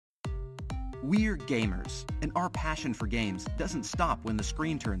We're gamers, and our passion for games doesn't stop when the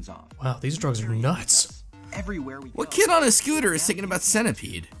screen turns off. Wow, these drugs are nuts. Everywhere we go. What kid on a scooter is thinking about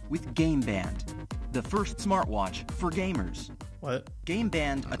Centipede? With Game Band, the first smartwatch for gamers. What? Game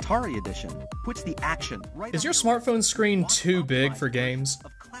Band Atari Edition puts the action right. Is your smartphone screen too big for games?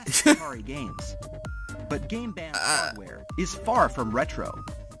 Of classic Atari games. But Game Band hardware is far from retro.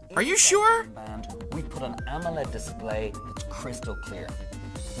 Are you sure? We put an AMOLED display that's crystal clear.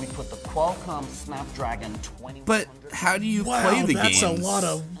 We put the Qualcomm Snapdragon 2100. But how do you play the that's games? a lot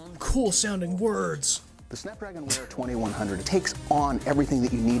of cool sounding words. The Snapdragon Wear 2100 takes on everything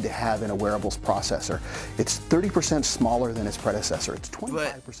that you need to have in a wearables processor. It's 30% smaller than its predecessor. It's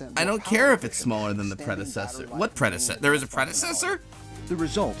 25%. But I don't care if it's smaller than the predecessor. What predecessor? There is a predecessor? The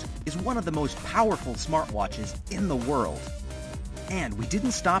result is one of the most powerful smartwatches in the world. And we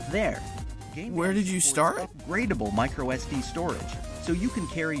didn't stop there. Where did you start? Upgradable microSD storage, so you can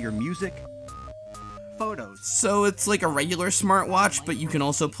carry your music, photos. So it's like a regular smartwatch, but you can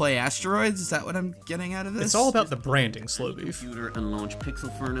also play asteroids? Is that what I'm getting out of this? It's all about the branding, Slow Beef. Computer and launch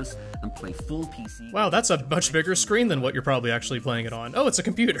Pixel Furnace and play full PC. Wow, that's a much bigger screen than what you're probably actually playing it on. Oh, it's a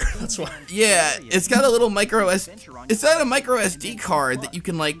computer. That's why. Yeah, it's got a little micro SD. It's got a micro SD card that you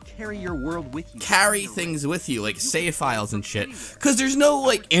can like Carry your world with you. carry things with you, like save files and shit. Cause there's no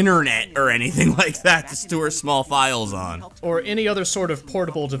like internet or anything like that to store small files on. Or any other sort of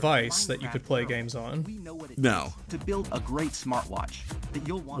portable device that you could play games on. We know what it No. takes to build a great smartwatch that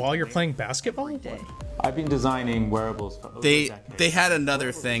you'll want While to you're wear playing basketball? every day. I've been designing wearables for over a decade. They had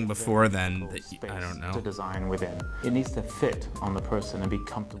another thing before then that Space I don't know. to design within. It needs to fit on the person and be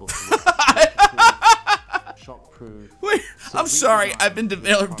comfortable to shockproof. Wait, I'm sorry, I've been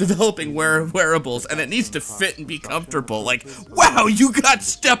developing wearables and it needs to fit and be comfortable. Like, wow, you got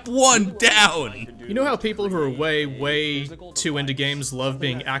step one down! You know how people who are way too into games love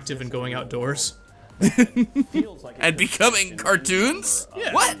being active and going outdoors? And becoming cartoons?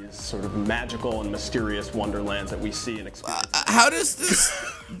 Yeah. What? Sort of magical and mysterious wonderlands that we see and experience. How does this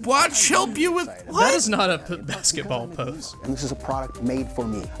watch help you with That what? is not a basketball pose. And this is a product made for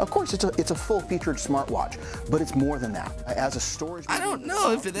me. Of course, it's a full-featured smartwatch, but it's more than that. As a storage, I don't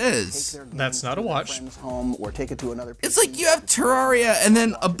know if it is. That's not a watch. friend's home or take it to another. It's like you have Terraria and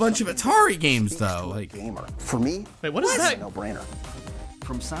then a bunch of Atari games though. Like, gamer. For me, Wait, what is it's a that? no-brainer.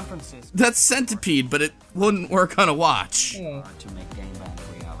 From San Francisco that's Centipede, but it wouldn't work on a watch. to make Game Band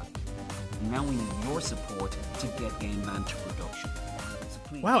a reality. Now we need your support to get Game Band to production. So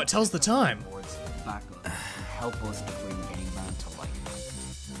please Wow, it tells the time. back up and help us to bring Game Band to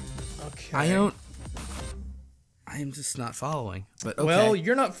life. Okay. I am just not following. But okay. Well,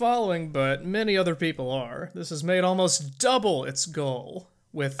 you're not following, but many other people are. This has made almost double its goal.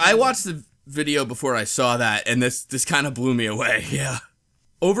 With I watched the video before I saw that, and this kind of blew me away. Yeah.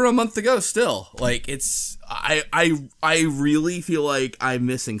 Over a month ago still. Like, it's I really feel like I'm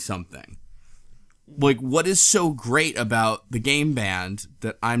missing something. Like, what is so great about the Game Band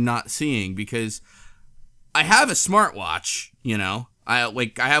that I'm not seeing? Because I have a smartwatch, you know. I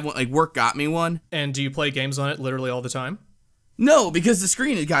have one, like, work got me one. And do you play games on it literally all the time? No, because the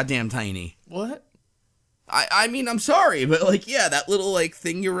screen is goddamn tiny. What? I mean, I'm sorry, but, like, yeah, that little, like,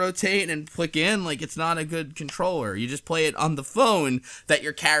 thing you rotate and click in, like, it's not a good controller. You just play it on the phone that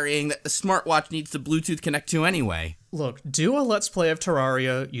you're carrying that the smartwatch needs to Bluetooth connect to anyway. Look, do a Let's Play of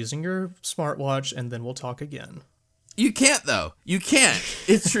Terraria using your smartwatch, and then we'll talk again. You can't, though. You can't.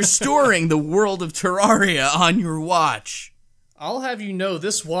 It's restoring the world of Terraria on your watch. I'll have you know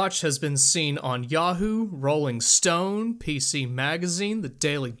this watch has been seen on Yahoo, Rolling Stone, PC Magazine, The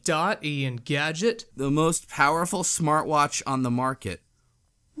Daily Dot, Ian Gadget. The most powerful smartwatch on the market.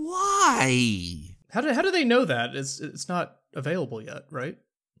 Why? How do they know that? It's not available yet, right?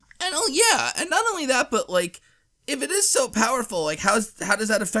 And yeah, and not only that, but like, if it is so powerful, like how does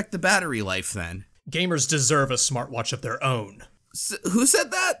that affect the battery life then? Gamers deserve a smartwatch of their own. Who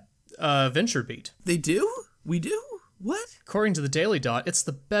said that? VentureBeat. They do? We do? What? According to the Daily Dot, it's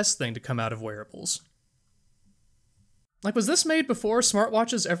the best thing to come out of wearables. Like, was this made before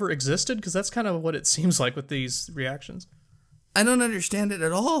smartwatches ever existed? Because that's kind of what it seems like with these reactions. I don't understand it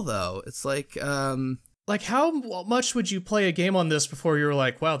at all, though. It's like, Like, how much would you play a game on this before you were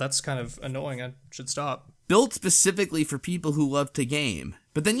like, wow, that's kind of annoying, I should stop? built specifically for people who love to game.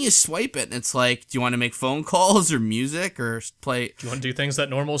 But then you swipe it and it's like, do you want to make phone calls or music or play? Do you want to do things that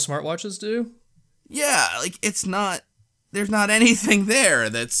normal smartwatches do? Yeah, like, it's not, there's not anything there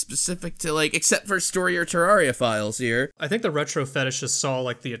that's specific to, like, except for Story or Terraria files here. I think the retro fetishists saw,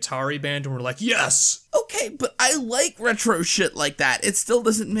 like, the Atari band and were like, yes! Okay, but I like retro shit like that. It still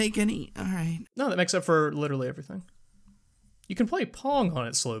doesn't make any, alright. No, that makes up for literally everything. You can play Pong on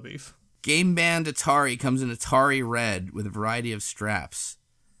it, Slow Beef. Game Band Atari comes in Atari Red with a variety of straps.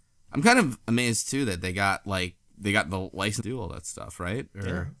 I'm kind of amazed too that they got the license to do all that stuff, right?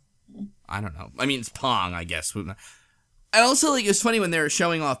 Or I don't know. I mean, it's Pong, I guess. And also, like, it was funny when they were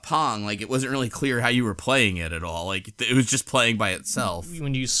showing off Pong, like, it wasn't really clear how you were playing it at all. Like, it was just playing by itself.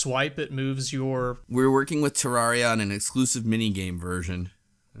 When you swipe, it moves your... We're working with Terraria on an exclusive mini-game version.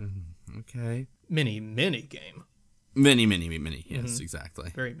 Okay. Mini game. Mini. Yes,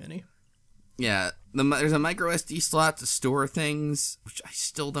 exactly. Very mini. Yeah. There's a micro SD slot to store things, which I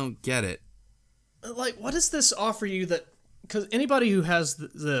still don't get it. Like, what does this offer you that... Because anybody who has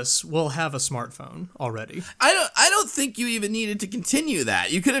this will have a smartphone already. I don't think you even needed to continue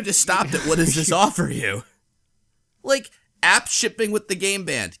that. You could have just stopped at what does this offer you? Like, app shipping with the Game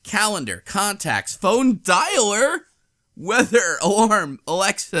Band, calendar, contacts, phone dialer, weather, alarm,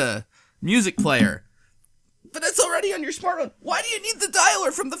 Alexa, music player. But that's already on your smartphone. Why do you need the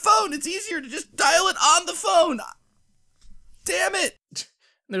dialer from the phone? It's easier to just dial it on the phone. Damn it.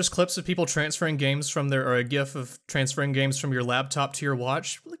 There's clips of people transferring games from or a GIF of transferring games from your laptop to your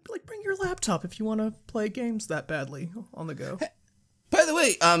watch. Like bring your laptop if you want to play games that badly on the go. By the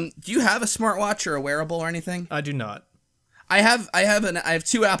way, do you have a smartwatch or a wearable or anything? I do not. I have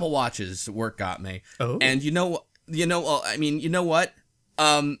 2 Apple Watches. Work got me. Oh. And you know what?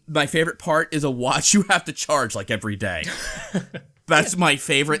 My favorite part is a watch you have to charge like every day. That's my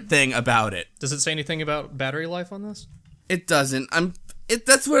favorite thing about it. Does it say anything about battery life on this? It doesn't.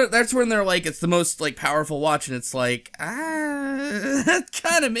 That's when they're like, it's the most like powerful watch, and it's like, that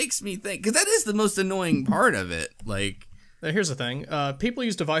kind of makes me think, because that is the most annoying part of it. Like, now, here's the thing: people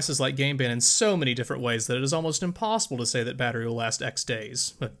use devices like Game Band in so many different ways that it is almost impossible to say that battery will last X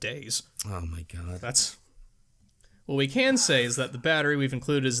days. Days. Oh my god. That's. What we can say is that the battery we've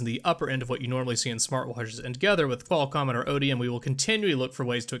included is in the upper end of what you normally see in smartwatches, and together with Qualcomm and our ODM, we will continually look for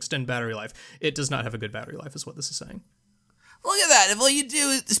ways to extend battery life. It does not have a good battery life, is what this is saying. Look at that. If all you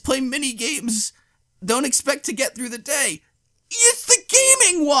do is play mini games, don't expect to get through the day. It's the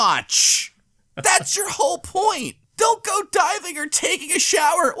gaming watch. That's your whole point. Don't go diving or taking a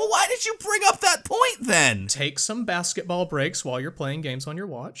shower. Well, why did you bring up that point then? Take some basketball breaks while you're playing games on your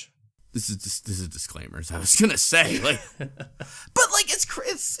watch. This is disclaimers. I was gonna say, like, but like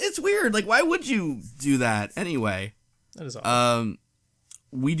it's weird. Like, why would you do that anyway? That is odd.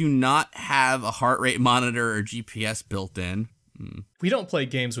 We do not have a heart rate monitor or GPS built in. We don't play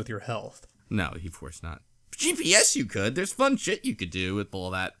games with your health. No, of course not. GPS you could. There's fun shit you could do with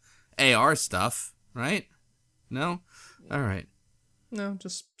all that AR stuff, right? No? All right. No,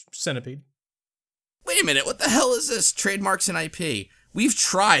 just Centipede. Wait a minute. What the hell is this? Trademarks and IP. We've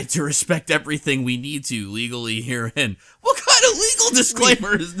tried to respect everything we need to legally herein. What kind of legal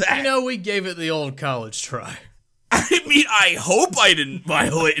disclaimer is that? You know, we gave it the old college try. I mean, I hope I didn't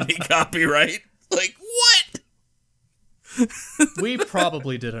violate any copyright. Like, what? We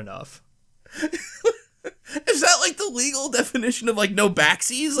probably did enough. Is that like the legal definition of like no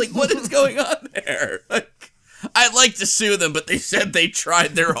backsies? Like, what is going on there? Like, I'd like to sue them, but they said they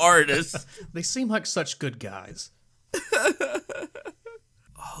tried their hardest. They seem like such good guys.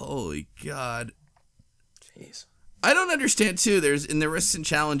 Holy God. Jeez. I don't understand too. There's in the risks and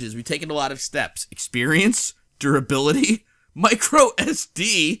challenges, we've taken a lot of steps. Experience, durability, micro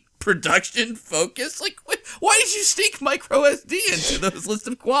SD, production, focus. Like, why did you sneak micro SD into those list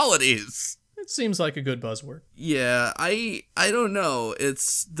of qualities? It seems like a good buzzword. Yeah, I don't know.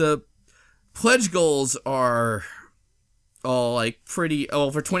 It's the pledge goals are all like pretty.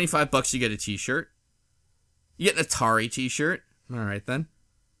 Oh, for $25 you get a T-shirt. You get an Atari T-shirt. All right then.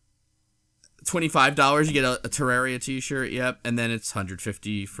 $25 you get a Terraria T-shirt. Yep, and then it's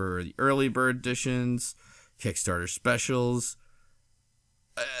 $150 for the early bird editions, Kickstarter specials.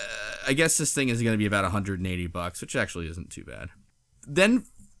 I guess this thing is going to be about $180, which actually isn't too bad. Then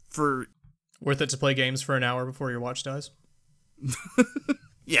for worth it to play games for an hour before your watch dies.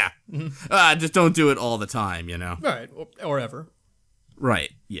 Yeah, just don't do it all the time, you know. Right, or ever. Right.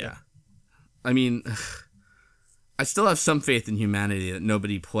 Yeah. I mean, I still have some faith in humanity that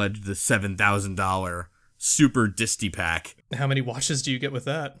nobody pledged the $7,000 super disty pack. How many watches do you get with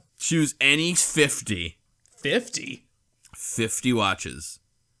that? Choose any 50. 50? 50 watches.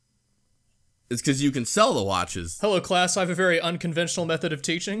 It's because you can sell the watches. Hello, class. I have a very unconventional method of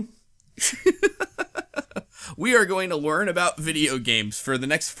teaching. We are going to learn about video games for the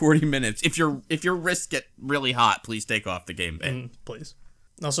next 40 minutes. If your wrists get really hot, please take off the Game Band. Please.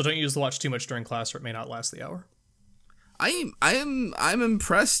 Also, don't use the watch too much during class, or it may not last the hour. I'm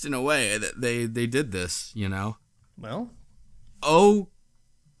impressed in a way that they did this, you know. Well. Oh,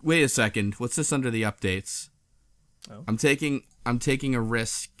 wait a second. What's this under the updates? Oh. I'm taking a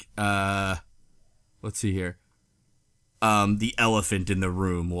risk let's see here. The elephant in the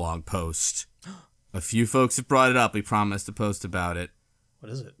room long post. A few folks have brought it up. We promised to post about it.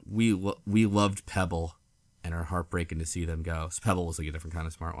 What is it? We loved Pebble and are heartbreaking to see them go. So Pebble was like a different kind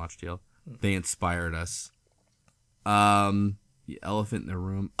of smartwatch deal. They inspired us. The elephant in the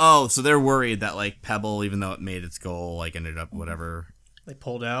room. Oh, so they're worried that like Pebble, even though it made its goal, like ended up whatever. They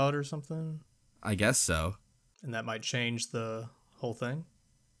pulled out or something? I guess so. And that might change the whole thing?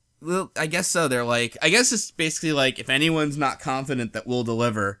 Well, I guess so. They're like, I guess it's basically like, if anyone's not confident that we'll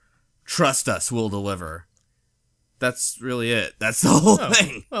deliver, trust us, we'll deliver. That's really it. That's the whole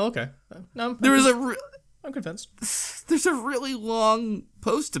thing. Well, okay. No, I'm convinced. There's a really long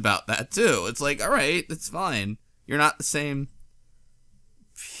post about that too. It's like, all right, it's fine. You're not the same.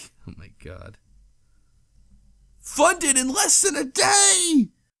 Oh my god. Funded in less than a day.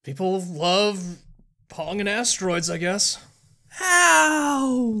 People love Pong and asteroids, I guess.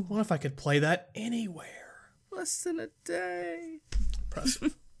 How? What if I could play that anywhere? Less than a day.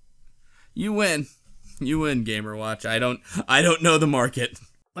 Impressive. You win. You win, Gamerwatch. I don't know the market.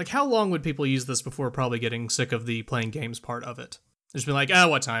 Like, how long would people use this before probably getting sick of the playing games part of it? Just be like,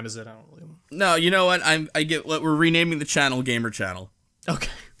 what time is it? I don't really know. No, you know what? We're renaming the channel Gamer Channel.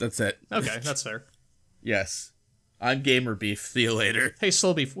 Okay. That's it. Okay, that's fair. Yes. I'm Gamer Beef. See you later. Hey,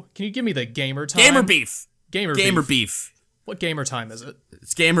 Slow Beef, can you give me the gamer time? Gamer Beef. Gamer Beef. What gamer time is it?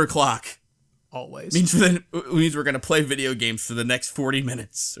 It's Gamer Clock. Always. Means we're gonna play video games for the next 40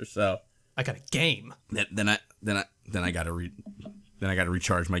 minutes or so. I got a game. Then I gotta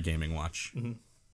recharge my gaming watch. Mm-hmm.